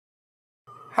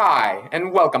Hi,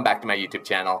 and welcome back to my YouTube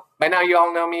channel. By now you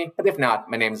all know me, but if not,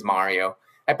 my name is Mario.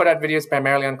 I put out videos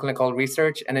primarily on clinical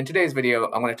research, and in today's video,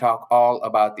 I'm going to talk all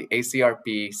about the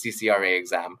ACRP CCRA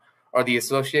exam, or the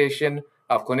Association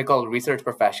of Clinical Research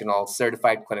Professionals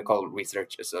Certified Clinical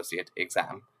Research Associate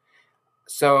exam.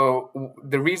 So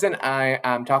the reason I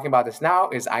am talking about this now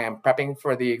is I am prepping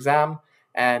for the exam,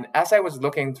 and as I was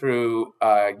looking through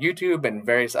YouTube and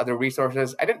various other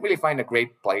resources, I didn't really find a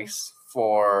great place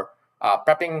for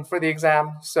prepping for the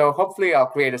exam. So hopefully I'll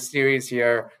create a series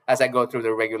here as I go through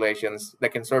the regulations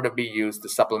that can sort of be used to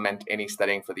supplement any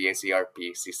studying for the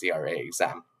ACRP CCRA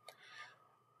exam.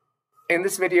 In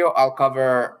this video, I'll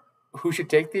cover who should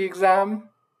take the exam,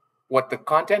 what the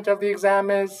content of the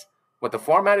exam is, what the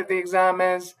format of the exam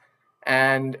is,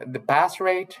 and the pass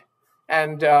rate,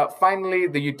 and finally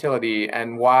the utility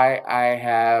and why I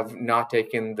have not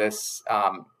taken this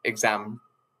exam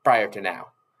prior to now.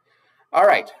 All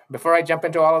right, before I jump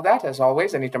into all of that, as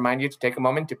always, I need to remind you to take a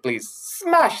moment to please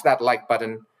smash that like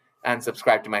button and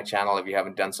subscribe to my channel if you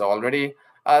haven't done so already.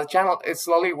 The channel is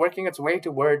slowly working its way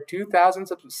toward 2,000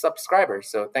 subscribers,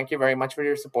 so thank you very much for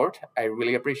your support. I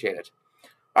really appreciate it.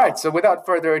 All right, so without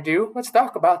further ado, let's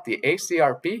talk about the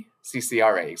ACRP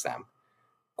CCRA exam.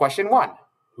 Question 1,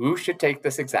 who should take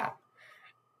this exam?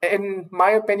 In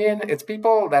my opinion, it's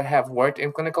people that have worked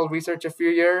in clinical research a few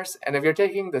years, and if you're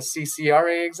taking the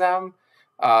CCRA exam,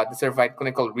 the Certified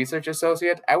Clinical Research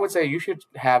Associate, I would say you should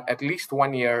have at least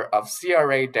 1 year of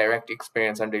CRA direct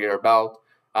experience under your belt.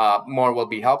 More will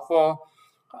be helpful,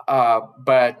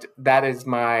 but that is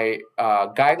my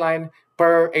guideline.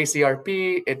 Per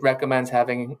ACRP, it recommends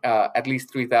having at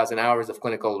least 3,000 hours of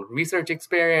clinical research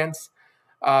experience.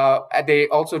 They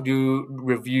also do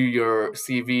review your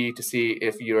CV to see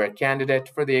if you're a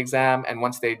candidate for the exam, and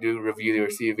once they do review your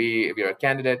CV, if you're a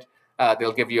candidate,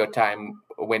 they'll give you a time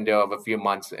window of a few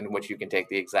months in which you can take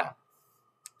the exam.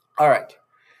 All right.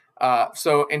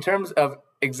 So in terms of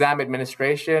exam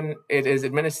administration, it is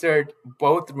administered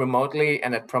both remotely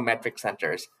and at Prometric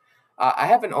centers. I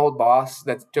have an old boss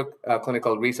that took a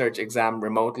clinical research exam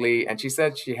remotely, and she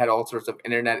said she had all sorts of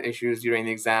internet issues during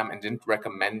the exam and didn't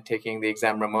recommend taking the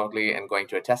exam remotely and going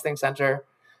to a testing center.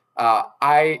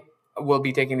 I will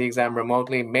be taking the exam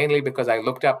remotely mainly because I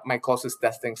looked up my closest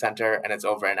testing center and it's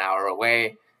over an hour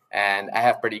away, and I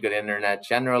have pretty good internet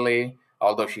generally,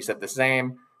 although she said the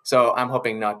same. So I'm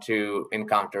hoping not to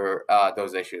encounter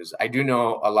those issues. I do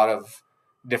know a lot of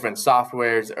different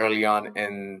softwares early on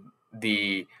in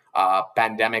the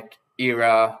pandemic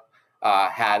era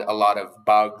had a lot of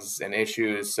bugs and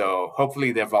issues, so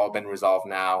hopefully they've all been resolved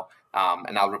now,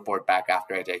 and I'll report back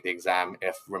after I take the exam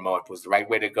if remote was the right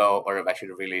way to go or if I should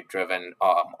have really driven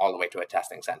all the way to a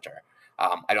testing center.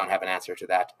 I don't have an answer to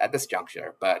that at this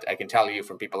juncture, but I can tell you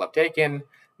from people I've taken,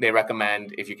 they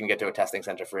recommend if you can get to a testing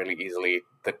center fairly easily,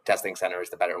 the testing center is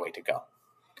the better way to go.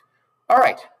 All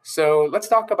right, so let's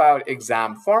talk about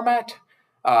exam format.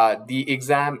 The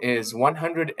exam is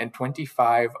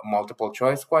 125 multiple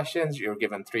choice questions. You're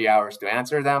given 3 hours to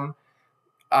answer them.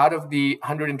 Out of the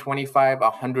 125,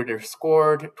 100 are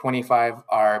scored, 25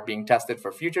 are being tested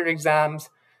for future exams.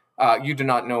 You do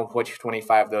not know which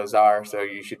 25 those are, so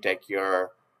you should take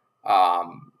your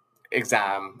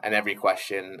exam and every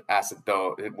question as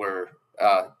though it were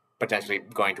potentially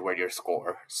going toward your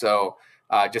score. So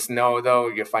just know, though,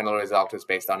 your final result is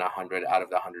based on 100 out of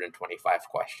the 125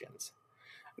 questions.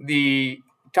 The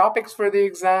topics for the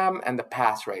exam and the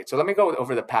pass rate. So let me go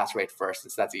over the pass rate first,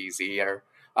 since that's easier.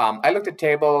 I looked at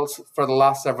tables. For the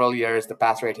last several years, the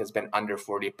pass rate has been under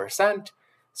 40%.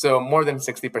 So more than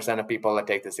 60% of people that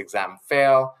take this exam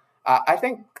fail. I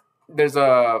think there's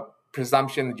a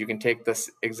presumption that you can take this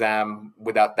exam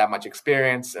without that much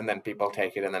experience, and then people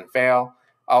take it and then fail.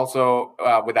 Also,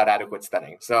 without adequate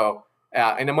studying. So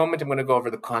in a moment, I'm going to go over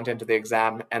the content of the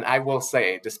exam. And I will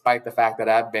say, despite the fact that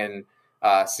I've been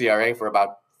CRA for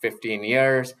about 15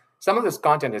 years, some of this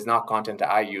content is not content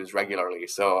that I use regularly.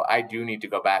 So I do need to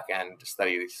go back and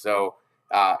study these. So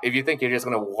if you think you're just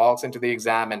going to waltz into the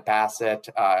exam and pass it,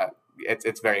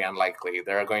 it's very unlikely.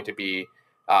 There are going to be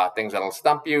things that'll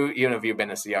stump you, even if you've been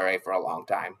a CRA for a long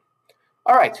time.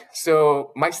 All right,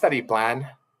 so my study plan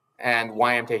and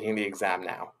why I'm taking the exam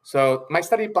now. So my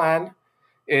study plan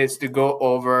is to go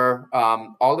over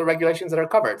all the regulations that are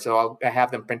covered. So I have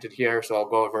them printed here, so I'll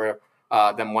go over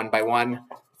them one by one.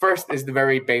 First is the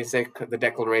very basic, the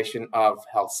Declaration of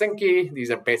Helsinki. These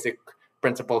are basic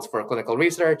principles for clinical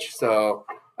research. So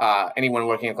anyone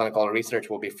working in clinical research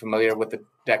will be familiar with the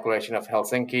Declaration of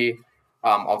Helsinki,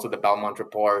 also the Belmont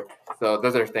Report. So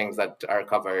those are things that are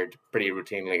covered pretty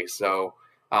routinely. So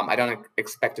I don't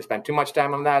expect to spend too much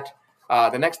time on that.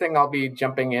 The next thing I'll be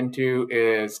jumping into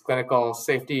is clinical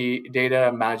safety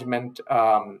data management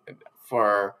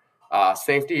for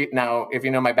safety. Now, if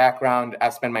you know my background,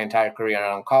 I've spent my entire career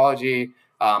in oncology.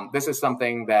 This is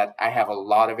something that I have a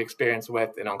lot of experience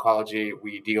with in oncology.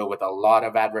 We deal with a lot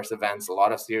of adverse events, a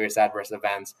lot of serious adverse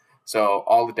events. So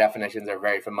all the definitions are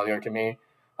very familiar to me.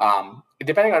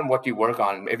 Depending on what you work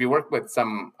on, if you work with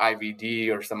some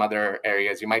IVD or some other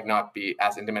areas, you might not be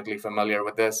as intimately familiar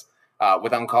with this.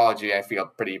 With oncology, I feel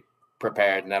pretty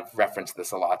prepared, and I've referenced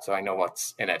this a lot, so I know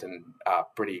what's in it and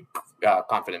pretty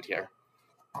confident here.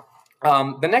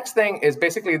 The next thing is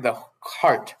basically the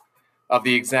heart of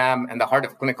the exam and the heart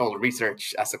of clinical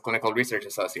research as a clinical research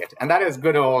associate, and that is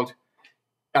good old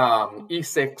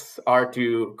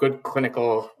E6R2, good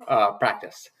clinical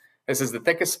practice. This is the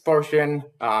thickest portion.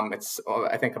 It's,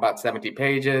 I think, about 70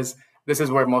 pages. This is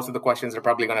where most of the questions are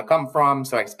probably going to come from,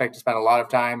 so I expect to spend a lot of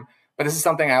time. But this is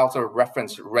something I also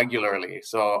reference regularly,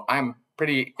 so I'm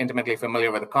pretty intimately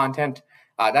familiar with the content.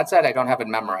 That said, I don't have it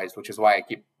memorized, which is why I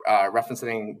keep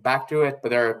referencing back to it, but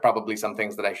there are probably some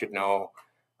things that I should know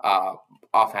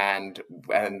offhand,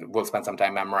 and we'll spend some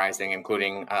time memorizing,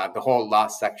 including the whole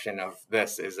last section of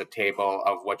this is a table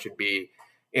of what should be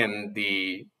in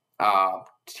the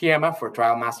TMF or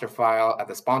trial master file at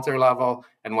the sponsor level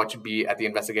and what should be at the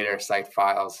investigator site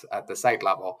files at the site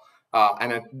level.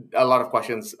 And a lot of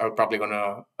questions are probably going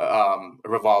to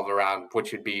revolve around what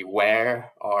should be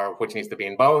where or which needs to be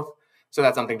in both. So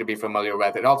that's something to be familiar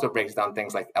with. It also breaks down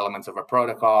things like elements of a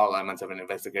protocol, elements of an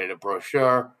investigative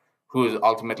brochure, who's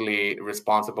ultimately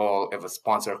responsible if a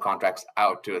sponsor contracts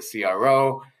out to a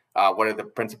CRO, what are the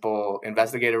principal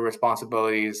investigator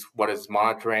responsibilities, what is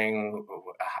monitoring,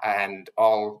 and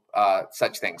all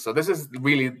such things. So this is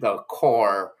really the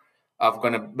core of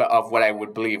what I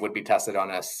would believe would be tested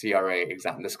on a CRA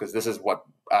exam. Because this is what,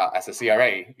 as a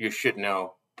CRA, you should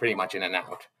know pretty much in and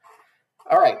out.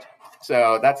 All right,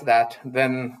 so that's that.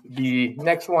 Then the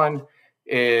next one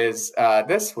is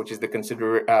this, which is the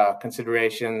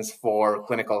considerations for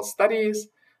clinical studies.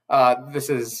 This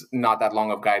is not that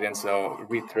long of guidance, so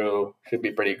read through should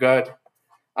be pretty good.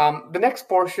 The next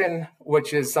portion,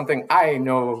 which is something I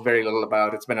know very little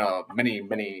about, it's been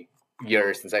many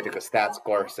years since I took a stats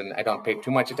course, and I don't pay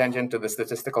too much attention to the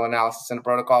statistical analysis in the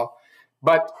protocol,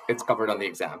 but it's covered on the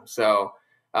exam. So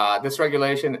this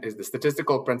regulation is the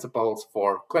statistical principles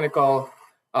for clinical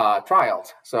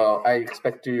trials. So I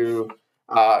expect to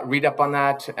read up on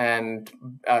that and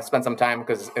spend some time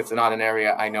because it's not an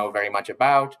area I know very much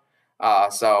about.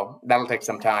 So that'll take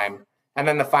some time. And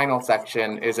then the final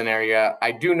section is an area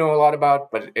I do know a lot about,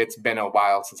 but it's been a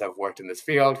while since I've worked in this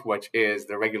field, which is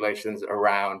the regulations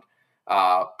around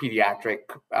pediatric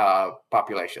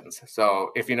populations. So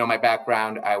if you know my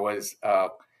background, I was a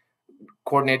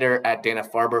coordinator at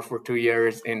Dana-Farber for 2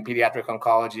 years in pediatric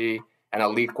oncology and a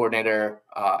lead coordinator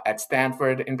at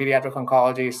Stanford in pediatric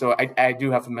oncology. So I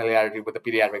do have familiarity with the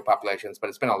pediatric populations, but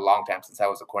it's been a long time since I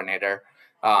was a coordinator.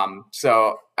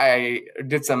 So I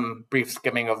did some brief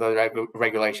skimming of the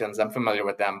regulations. I'm familiar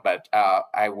with them, but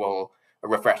I will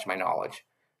refresh my knowledge.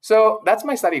 So that's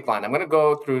my study plan. I'm going to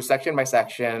go through section by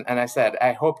section. And I said,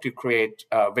 I hope to create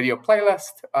a video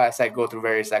playlist as I go through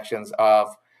various sections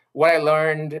of what I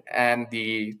learned and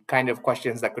the kind of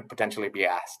questions that could potentially be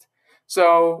asked.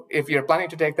 So if you're planning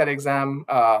to take that exam,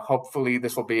 hopefully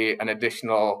this will be an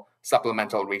additional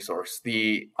supplemental resource.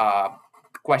 The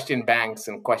question banks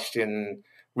and question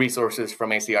resources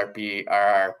from ACRP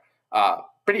are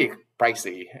pretty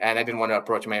pricey, and I didn't want to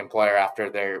approach my employer after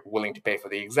they're willing to pay for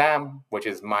the exam, which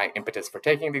is my impetus for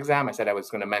taking the exam. I said I was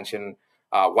going to mention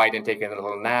why I didn't take it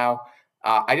until now.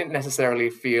 I didn't necessarily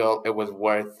feel it was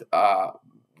worth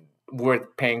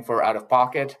paying for out of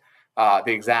pocket.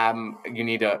 The exam, you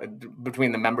need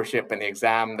between the membership and the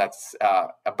exam, that's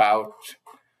about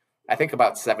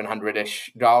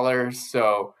 $700-ish.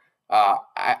 So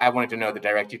I wanted to know the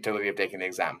direct utility of taking the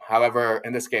exam. However,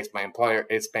 in this case, my employer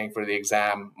is paying for the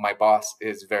exam. My boss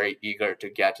is very eager to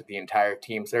get the entire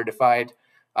team certified.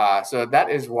 So that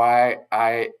is why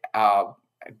I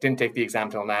didn't take the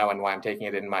exam till now and why I'm taking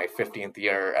it in my 15th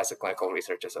year as a clinical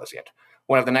research associate.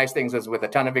 One of the nice things is with a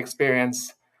ton of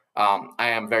experience, I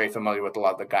am very familiar with a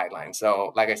lot of the guidelines.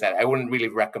 So like I said, I wouldn't really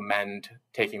recommend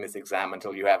taking this exam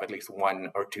until you have at least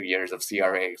 1 or 2 years of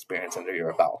CRA experience under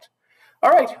your belt. All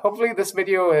right, hopefully this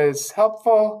video is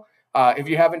helpful. If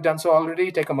you haven't done so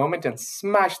already, take a moment and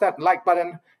smash that like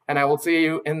button, and I will see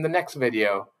you in the next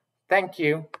video. Thank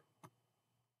you.